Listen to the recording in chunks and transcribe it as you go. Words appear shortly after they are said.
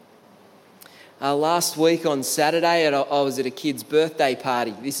Last week on Saturday, I was at a kid's birthday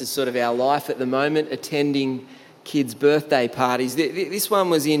party. This is sort of our life at the moment, attending kids' birthday parties. This one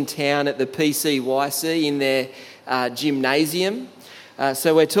was in town at the PCYC in their gymnasium.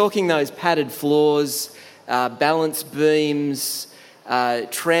 So we're talking those padded floors, balance beams,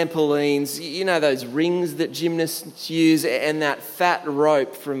 trampolines, you know, those rings that gymnasts use, and that fat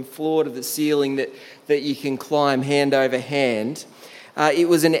rope from floor to the ceiling that you can climb hand over hand. It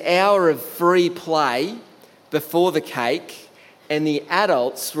was an hour of free play before the cake, and the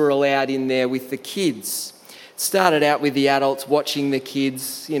adults were allowed in there with the kids. It started out with the adults watching the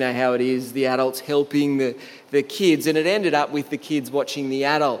kids, you know how it is, the adults helping the kids, and it ended up with the kids watching the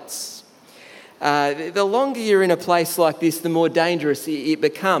adults. The longer you're in a place like this, the more dangerous it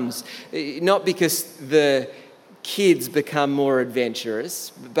becomes. Not because the kids become more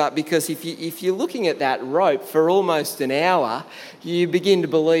adventurous, but because if you're looking at that rope for almost an hour, you begin to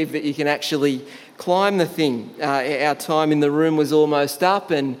believe that you can actually climb the thing. Our time in the room was almost up,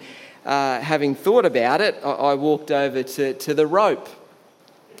 and having thought about it, I walked over to the rope.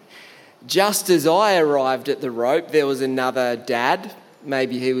 Just as I arrived at the rope, there was another dad.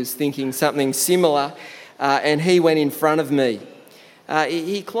 Maybe he was thinking something similar, and he went in front of me.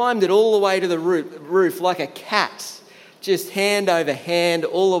 He climbed it all the way to the roof like a cat, just hand over hand,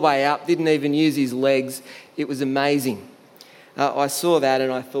 all the way up, didn't even use his legs. It was amazing. I saw that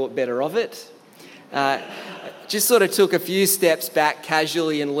and I thought better of it. Just sort of took a few steps back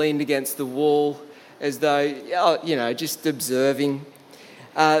casually and leaned against the wall as though, just observing.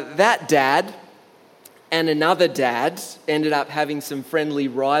 That dad and another dad ended up having some friendly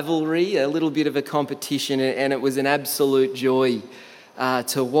rivalry, a little bit of a competition, and it was an absolute joy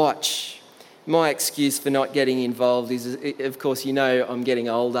to watch. My excuse for not getting involved is, of course, I'm getting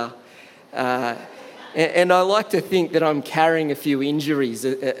older. And I like to think that I'm carrying a few injuries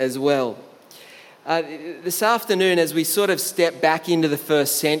as well. This afternoon, as we sort of step back into the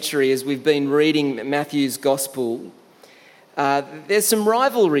first century, as we've been reading Matthew's Gospel, there's some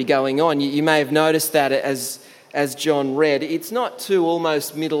rivalry going on. You may have noticed that as John read. It's not two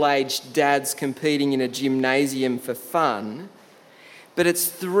almost middle-aged dads competing in a gymnasium for fun, but it's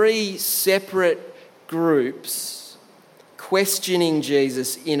three separate groups questioning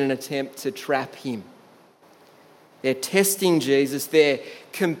Jesus in an attempt to trap him. They're testing Jesus. They're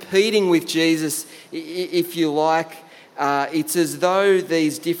competing with Jesus, if you like. It's as though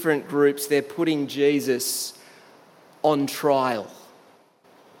these different groups, they're putting Jesus on trial.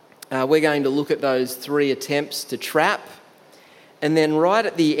 We're going to look at those three attempts to trap. And then right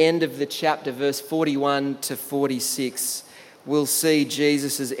at the end of the chapter, verse 41 to 46, we'll see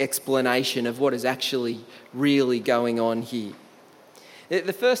Jesus' explanation of what is actually really going on here.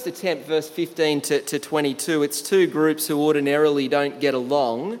 The first attempt, verse 15 to 22, it's two groups who ordinarily don't get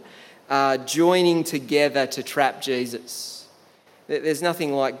along, joining together to trap Jesus. There's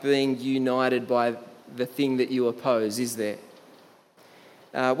nothing like being united by the thing that you oppose, is there?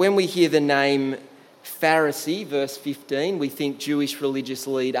 When we hear the name Pharisee, verse 15, we think Jewish religious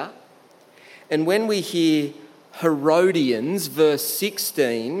leader. And when we hear Herodians, verse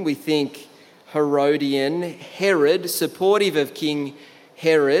 16, we think Herodian, Herod, supportive of King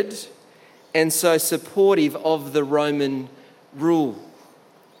Herod, and so supportive of the Roman rule.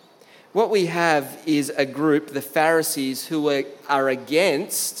 What we have is a group, the Pharisees, who are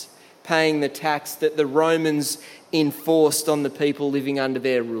against paying the tax that the Romans enforced on the people living under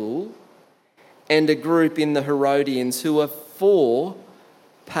their rule, and a group in the Herodians who are for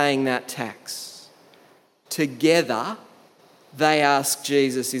paying that tax. Together, they ask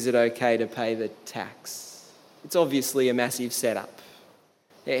Jesus, is it okay to pay the tax? It's obviously a massive setup.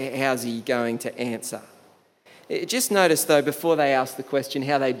 How's he going to answer? Just notice, though, before they ask the question,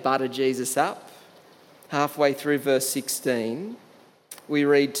 how they butter Jesus up. Halfway through verse 16, we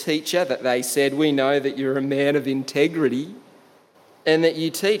read, "Teacher," that they said, "we know that you're a man of integrity and that you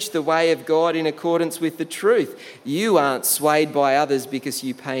teach the way of God in accordance with the truth. You aren't swayed by others because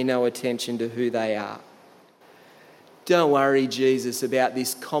you pay no attention to who they are." Don't worry, Jesus, about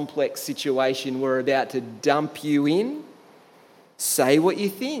this complex situation we're about to dump you in. Say what you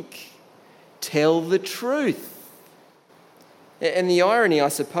think. Tell the truth. And the irony, I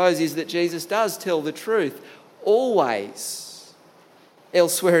suppose, is that Jesus does tell the truth, always.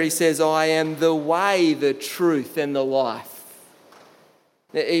 Elsewhere he says, "I am the way, the truth, and the life."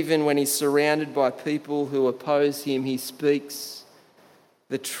 Even when he's surrounded by people who oppose him, he speaks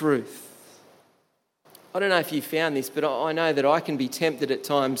the truth. I don't know if you found this, but I know that I can be tempted at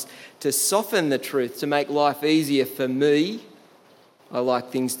times to soften the truth, to make life easier for me. I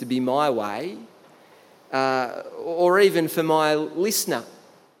like things to be my way. Or even for my listener.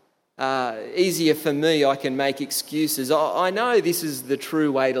 Easier for me, I can make excuses. I know this is the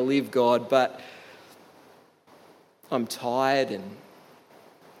true way to live, God, but I'm tired and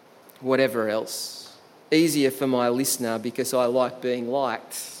whatever else. Easier for my listener because I like being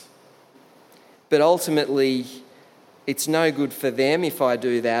liked. But ultimately, it's no good for them if I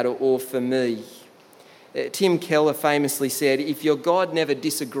do that or for me. Tim Keller famously said, if your God never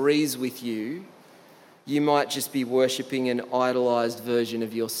disagrees with you, you might just be worshipping an idolised version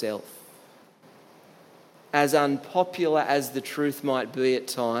of yourself. As unpopular as the truth might be at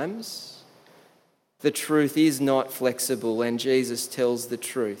times, the truth is not flexible, and Jesus tells the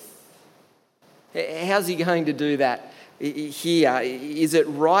truth. How's he going to do that here? Is it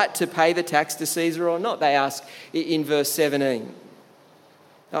right to pay the tax to Caesar or not? They ask in verse 17.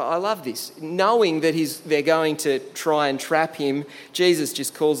 I love this. Knowing that they're going to try and trap him, Jesus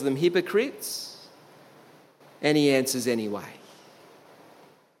just calls them hypocrites, and he answers anyway.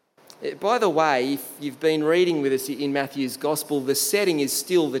 By the way, if you've been reading with us in Matthew's Gospel, the setting is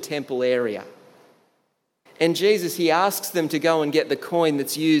still the temple area. And Jesus, he asks them to go and get the coin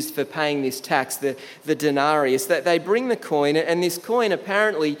that's used for paying this tax, the denarius. They bring the coin, and this coin,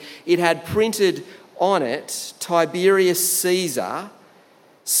 apparently, it had printed on it, Tiberius Caesar,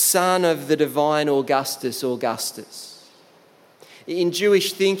 son of the divine Augustus. In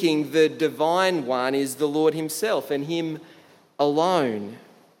Jewish thinking, the divine one is the Lord himself and him alone.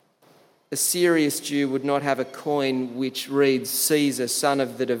 A serious Jew would not have a coin which reads Caesar, son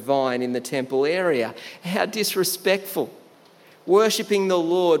of the divine, in the temple area. How disrespectful. Worshipping the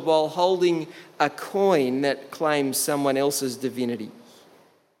Lord while holding a coin that claims someone else's divinity.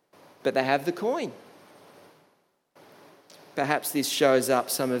 But they have the coin. Perhaps this shows up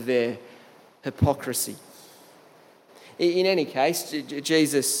some of their hypocrisy. In any case,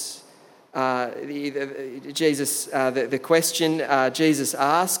 Jesus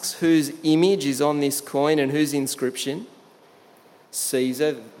asks whose image is on this coin and whose inscription.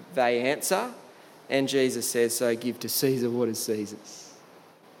 Caesar, they answer, and Jesus says, so give to Caesar what is Caesar's.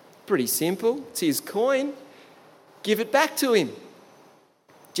 Pretty simple. It's his coin. Give it back to him.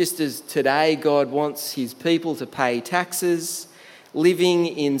 Just as today God wants his people to pay taxes, living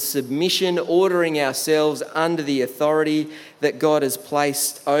in submission, ordering ourselves under the authority that God has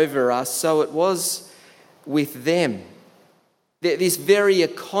placed over us, so it was with them. This very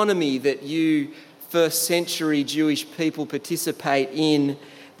economy that you first century Jewish people participate in,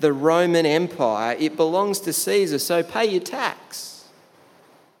 the Roman Empire, it belongs to Caesar, so pay your tax.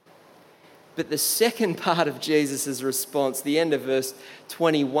 But the second part of Jesus' response, the end of verse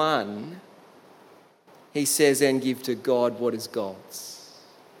 21, he says, and give to God what is God's.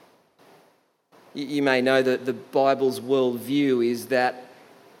 You may know that the Bible's worldview is that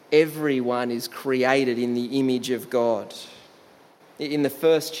everyone is created in the image of God. In the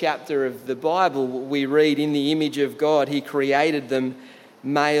first chapter of the Bible, we read, in the image of God, he created them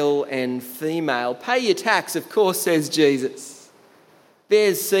male and female. Pay your tax, of course, says Jesus.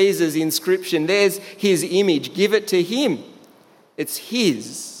 There's Caesar's inscription. There's his image. Give it to him. It's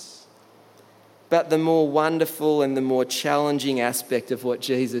his. But the more wonderful and the more challenging aspect of what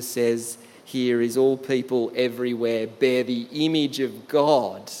Jesus says here is all people everywhere bear the image of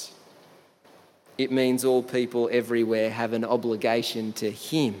God. It means all people everywhere have an obligation to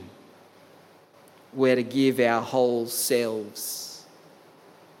him. We're to give our whole selves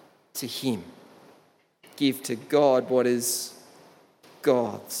to him. Give to God what is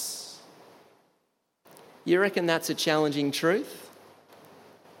God's. You reckon that's a challenging truth?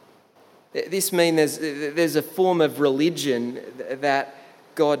 This means there's a form of religion that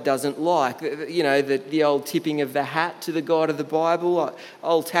God doesn't like. You know, the old tipping of the hat to the God of the Bible.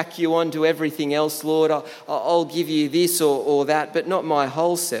 I'll tack you on to everything else, Lord. I'll give you this or that, but not my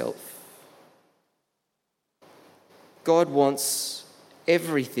whole self. God wants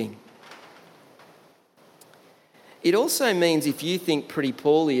everything. It also means if you think pretty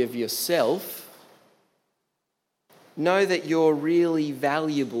poorly of yourself, know that you're really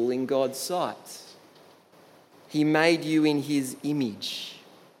valuable in God's sight. He made you in his image.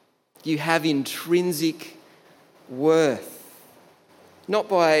 You have intrinsic worth.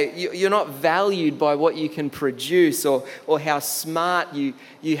 You're not valued by what you can produce or how smart you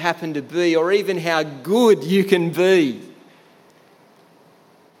happen to be or even how good you can be.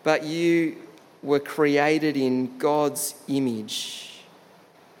 But you were created in God's image.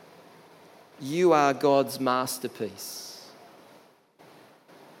 You are God's masterpiece.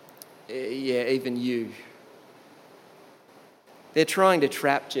 Yeah, even you. They're trying to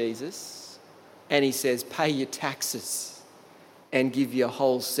trap Jesus, and he says, pay your taxes and give your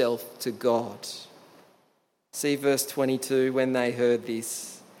whole self to God. See verse 22, when they heard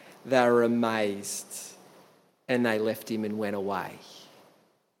this, they were amazed and they left him and went away.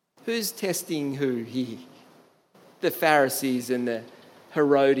 Who's testing who here? The Pharisees and the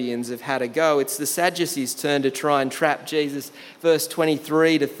Herodians have had a go. It's the Sadducees' turn to try and trap Jesus. Verse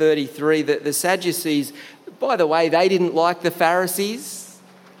 23 to 33, that the Sadducees, by the way, they didn't like the Pharisees,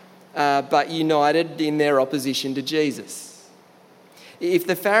 but united in their opposition to Jesus. If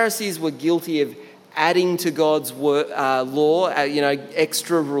the Pharisees were guilty of adding to God's law,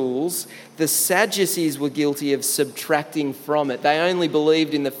 extra rules, the Sadducees were guilty of subtracting from it. They only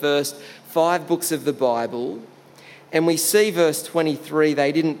believed in the first 5 books of the Bible. And we see verse 23,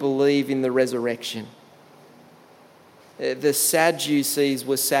 they didn't believe in the resurrection. The Sadducees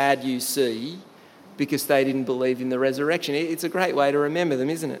were sad, you see, because they didn't believe in the resurrection. It's a great way to remember them,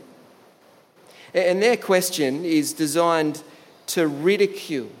 isn't it? And their question is designed to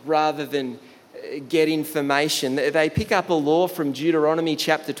ridicule rather than get information. They pick up a law from Deuteronomy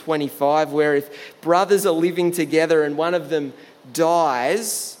chapter 25, where if brothers are living together and one of them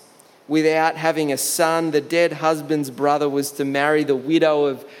dies without having a son, the dead husband's brother was to marry the widow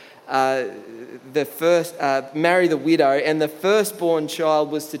of marry the widow, and the firstborn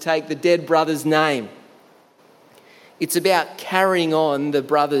child was to take the dead brother's name. It's about carrying on the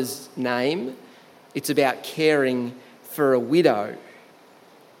brother's name. It's about caring for a widow.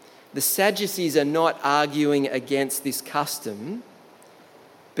 The Sadducees are not arguing against this custom,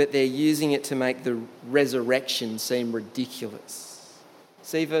 but they're using it to make the resurrection seem ridiculous.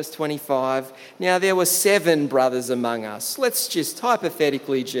 See verse 25. Now there were 7 brothers among us. Let's just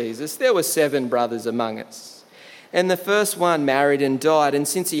hypothetically, Jesus, there were 7 brothers among us. And the first one married and died, and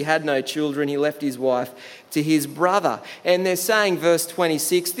since he had no children, he left his wife to his brother. And they're saying, verse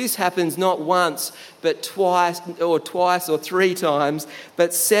 26, this happens not once, but twice or 3 times,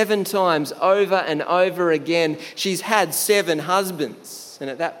 but 7 times over and over again. She's had 7 husbands. And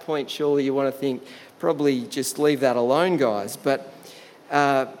at that point, surely you want to think, probably just leave that alone, guys. But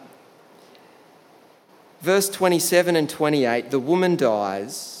verse 27 and 28, the woman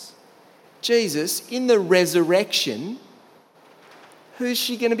dies. Jesus, in the resurrection, who's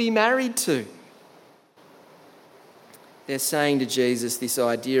she going to be married to? They're saying to Jesus, this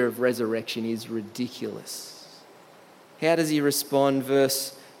idea of resurrection is ridiculous. How does he respond?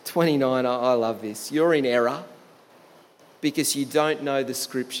 Verse 29, I love this. You're in error because you don't know the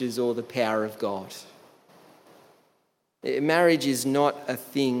scriptures or the power of God. Marriage is not a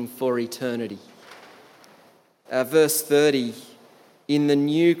thing for eternity. Verse 30, in the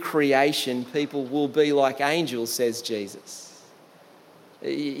new creation, people will be like angels, says Jesus.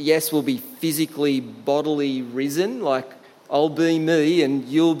 Yes, we'll be physically, bodily risen, like I'll be me and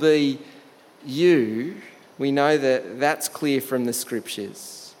you'll be you. We know that that's clear from the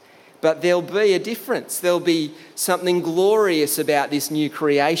scriptures. But there'll be a difference. There'll be something glorious about this new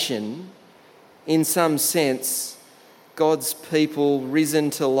creation. In some sense, God's people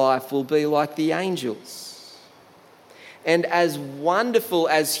risen to life will be like the angels. And as wonderful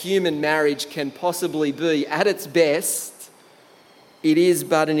as human marriage can possibly be, at its best, it is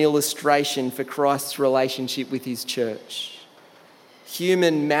but an illustration for Christ's relationship with his church.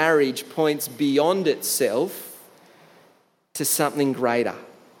 Human marriage points beyond itself to something greater.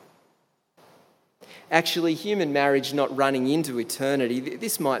 Actually, human marriage not running into eternity,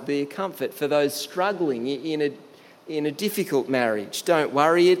 this might be a comfort for those struggling in a difficult marriage. Don't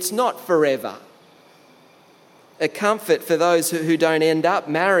worry, it's not forever. A comfort for those who don't end up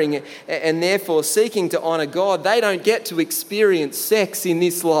marrying and therefore seeking to honour God. They don't get to experience sex in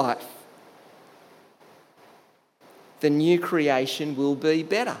this life. The new creation will be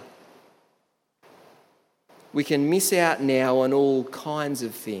better. We can miss out now on all kinds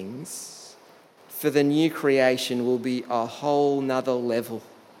of things, for the new creation will be a whole nother level.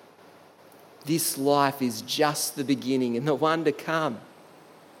 This life is just the beginning, and the one to come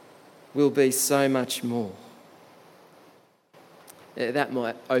will be so much more. That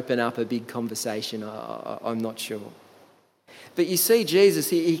might open up a big conversation, I'm not sure. But you see, Jesus,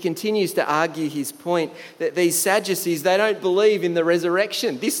 he continues to argue his point that these Sadducees, they don't believe in the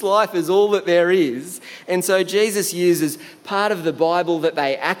resurrection. This life is all that there is. And so Jesus uses part of the Bible that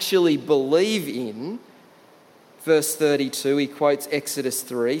they actually believe in. Verse 32, he quotes Exodus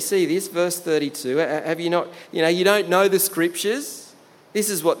 3. See this, verse 32. Have you not, you don't know the scriptures? This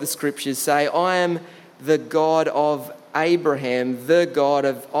is what the scriptures say. I am the God of Abraham, the God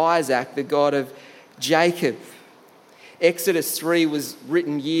of Isaac, the God of Jacob. Exodus 3 was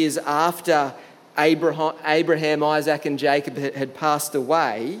written years after Abraham, Isaac and Jacob had passed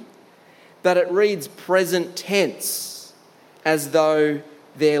away, but it reads present tense as though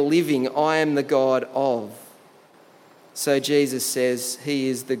they're living. I am the God of. So Jesus says he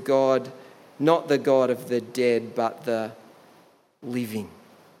is the God, not the God of the dead, but the living.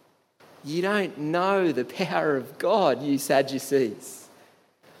 You don't know the power of God, you Sadducees.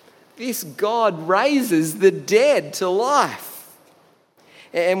 This God raises the dead to life.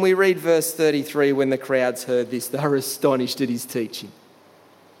 And we read verse 33, when the crowds heard this, they were astonished at his teaching.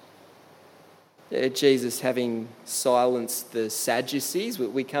 Jesus having silenced the Sadducees,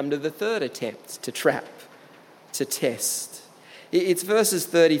 we come to the third attempt to trap, to test. It's verses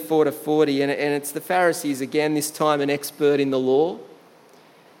 34 to 40, and it's the Pharisees again, this time an expert in the law.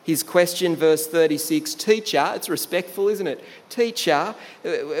 His question, verse 36, "Teacher," it's respectful, isn't it? "Teacher,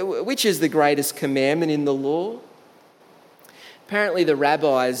 which is the greatest commandment in the law?" Apparently the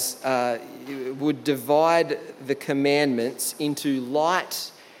rabbis would divide the commandments into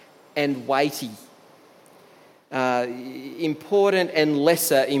light and weighty, important and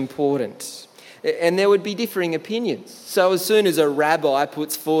lesser important. And there would be differing opinions. So as soon as a rabbi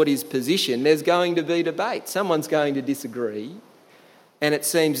puts forward his position, there's going to be debate. Someone's going to disagree. And it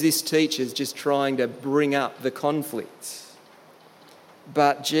seems this teacher's just trying to bring up the conflict.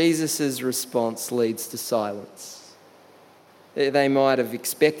 But Jesus' response leads to silence. They might have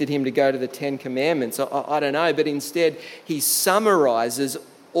expected him to go to the Ten Commandments. I don't know, but instead he summarises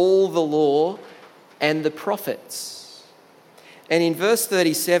all the law and the prophets. And in verse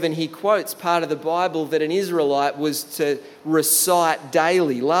 37, he quotes part of the Bible that an Israelite was to recite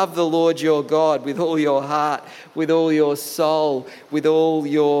daily. "Love the Lord your God with all your heart, with all your soul, with all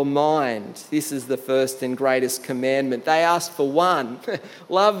your mind. This is the first and greatest commandment." They asked for one,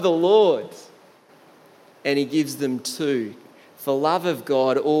 love the Lord. And he gives them two. For love of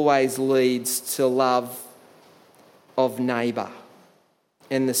God always leads to love of neighbour.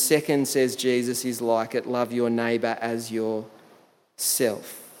 And the second, says Jesus, is like it: love your neighbour as yourself.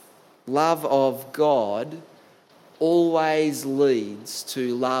 Love of God always leads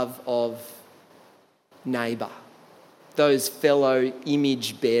to love of neighbour, those fellow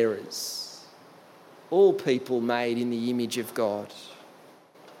image bearers, all people made in the image of God.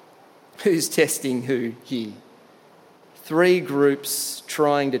 Who's testing who here? Three groups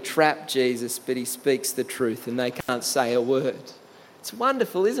trying to trap Jesus, but he speaks the truth and they can't say a word. It's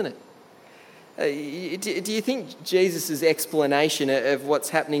wonderful, isn't it? Do you think Jesus' explanation of what's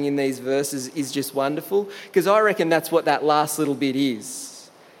happening in these verses is just wonderful? Because I reckon that's what that last little bit is.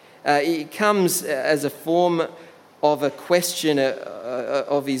 It comes as a form of a question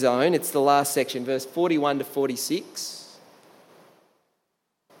of his own. It's the last section, verse 41 to 46.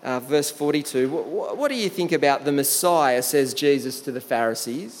 Verse 42, what do you think about the Messiah, says Jesus to the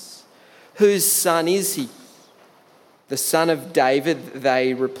Pharisees. Whose son is he? The son of David,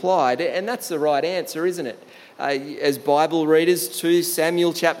 they replied. And that's the right answer, isn't it? As Bible readers, 2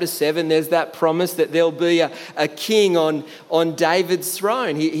 Samuel chapter 7, there's that promise that there'll be a king on David's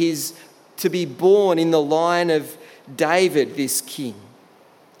throne. He's to be born in the line of David, this king.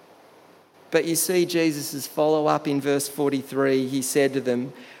 But you see Jesus' follow-up in verse 43. He said to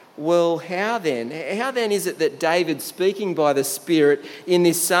them, "Well, how then? How then is it that David, speaking by the Spirit in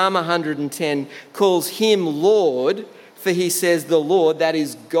this Psalm 110, calls him Lord? For he says, the Lord, that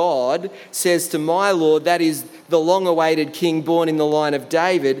is God, says to my Lord, that is the long-awaited king born in the line of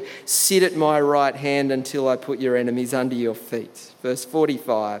David, sit at my right hand until I put your enemies under your feet." Verse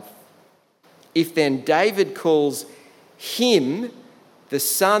 45. If then David calls him, the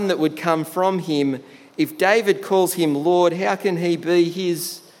son that would come from him, if David calls him Lord, how can he be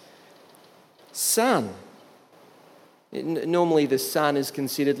his son? Normally the son is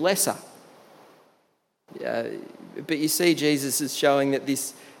considered lesser. But you see, Jesus is showing that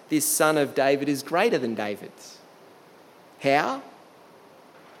this son of David is greater than David. How?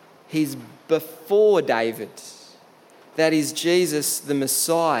 He's before David. That is, Jesus, the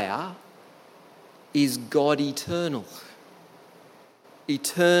Messiah, is God eternal.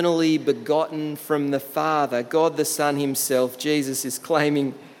 Eternally begotten from the Father. God the Son himself. Jesus is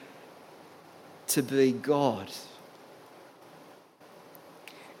claiming to be God.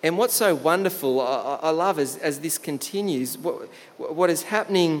 And what's so wonderful, I love as this continues, what is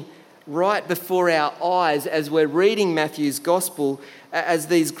happening right before our eyes as we're reading Matthew's Gospel, as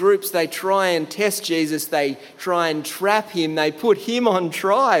these groups, they try and test Jesus, they try and trap him, they put him on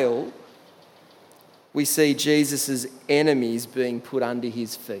trial, we see Jesus' enemies being put under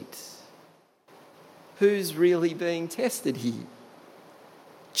his feet. Who's really being tested here?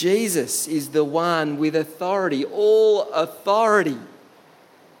 Jesus is the one with authority, all authority.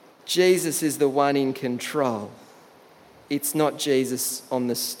 Jesus is the one in control. It's not Jesus on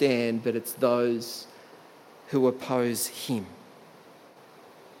the stand, but it's those who oppose him.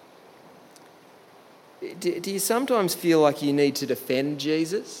 Do you sometimes feel like you need to defend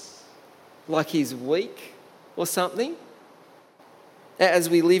Jesus? Like he's weak or something? As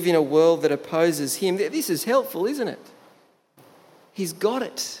we live in a world that opposes him, this is helpful, isn't it? He's got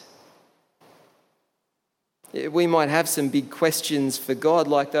it. We might have some big questions for God,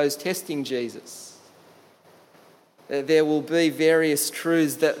 like those testing Jesus. There will be various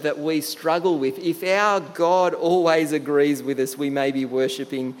truths that we struggle with. If our God always agrees with us, we may be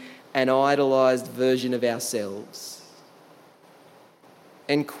worshipping an idolised version of ourselves.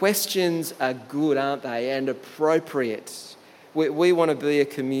 And questions are good, aren't they? And appropriate. We want to be a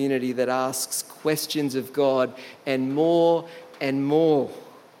community that asks questions of God and more and more.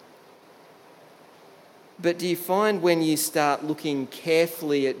 But do you find when you start looking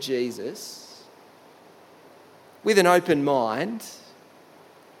carefully at Jesus with an open mind,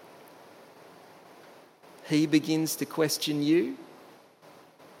 he begins to question you?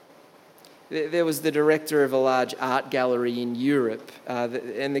 There was the director of a large art gallery in Europe,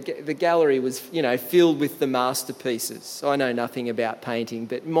 and the gallery was, filled with the masterpieces. I know nothing about painting,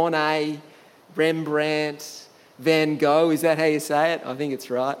 but Monet, Rembrandt, Van Gogh, is that how you say it? I think it's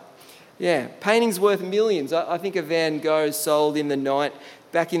right. Yeah, paintings worth millions. I think a Van Gogh sold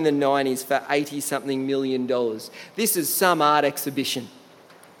back in the 90s for $80-something million. This is some art exhibition.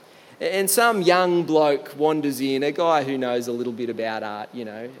 And some young bloke wanders in, a guy who knows a little bit about art,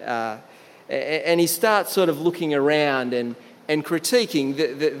 and he starts sort of looking around and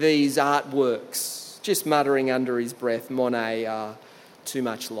critiquing these artworks, just muttering under his breath, Monet, too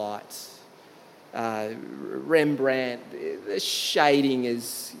much light. Rembrandt, the shading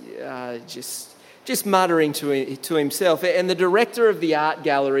is just muttering to himself. And the director of the art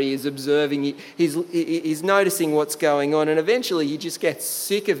gallery is observing, he's noticing what's going on, and eventually he just gets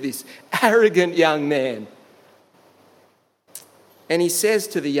sick of this arrogant young man. And he says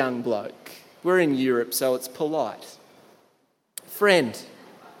to the young bloke, we're in Europe, so it's polite, Friend,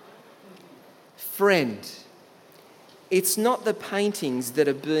 it's not the paintings that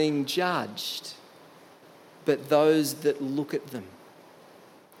are being judged, but those that look at them.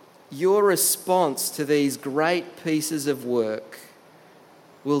 Your response to these great pieces of work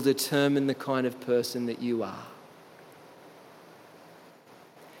will determine the kind of person that you are.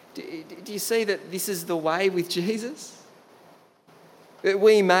 Do you see that this is the way with Jesus?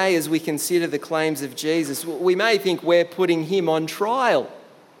 We may, as we consider the claims of Jesus, we may think we're putting him on trial.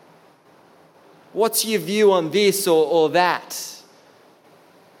 What's your view on this or that?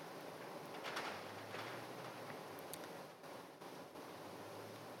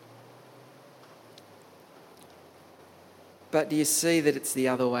 But do you see that it's the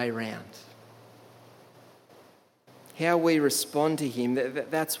other way round? How we respond to him,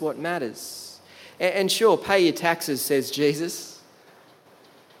 that's what matters. And sure, pay your taxes, says Jesus.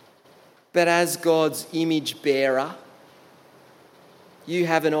 But as God's image bearer, you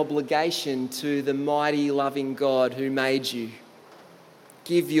have an obligation to the mighty, loving God who made you.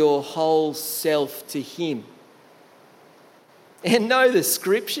 Give your whole self to him. And know the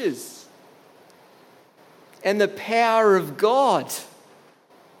scriptures. And the power of God.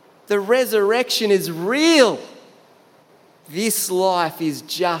 The resurrection is real. This life is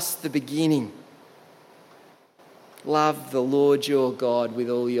just the beginning. Love the Lord your God with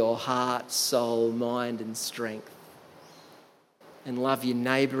all your heart, soul, mind and strength. And love your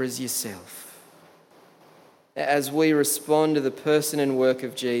neighbour as yourself. As we respond to the person and work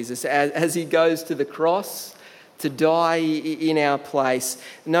of Jesus, as he goes to the cross to die in our place,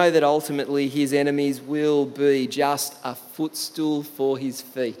 know that ultimately his enemies will be just a footstool for his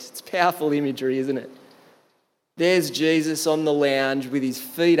feet. It's powerful imagery, isn't it? There's Jesus on the lounge with his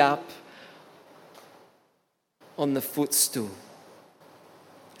feet up on the footstool.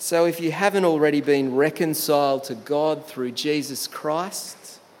 So if you haven't already been reconciled to God through Jesus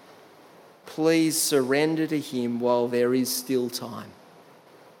Christ, please surrender to him while there is still time.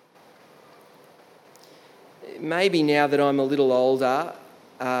 Maybe now that I'm a little older,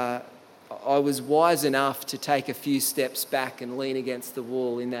 I was wise enough to take a few steps back and lean against the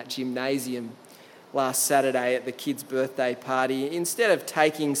wall in that gymnasium last Saturday at the kids' birthday party, instead of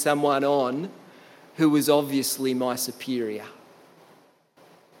taking someone on who was obviously my superior.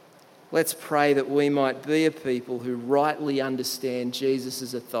 Let's pray that we might be a people who rightly understand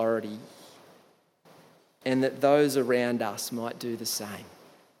Jesus' authority and that those around us might do the same.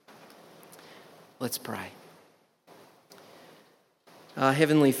 Let's pray.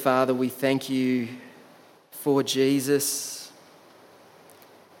 Heavenly Father, we thank you for Jesus.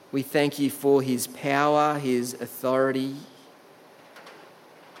 We thank you for his power, his authority.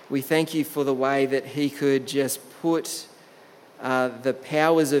 We thank you for the way that he could just put the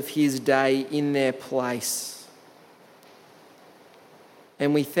powers of his day in their place.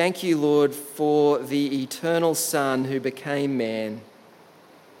 And we thank you, Lord, for the eternal Son who became man,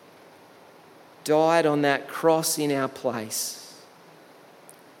 died on that cross in our place,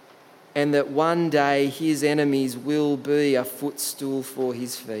 and that one day his enemies will be a footstool for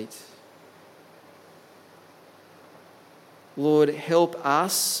his feet. Lord, help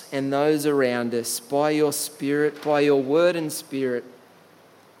us and those around us by your Spirit, by your word and Spirit,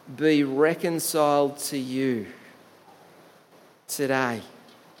 be reconciled to you today.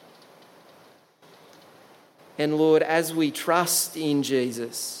 And Lord, as we trust in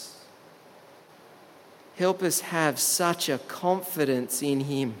Jesus, help us have such a confidence in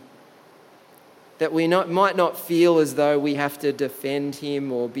him that we might not feel as though we have to defend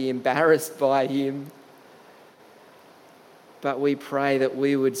him or be embarrassed by him. But we pray that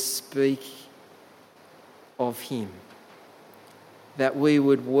we would speak of him, that we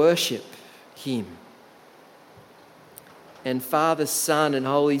would worship him. And Father, Son, and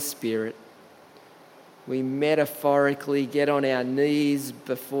Holy Spirit, we metaphorically get on our knees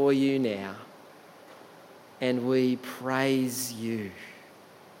before you now and we praise you,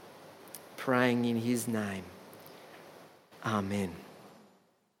 praying in his name. Amen.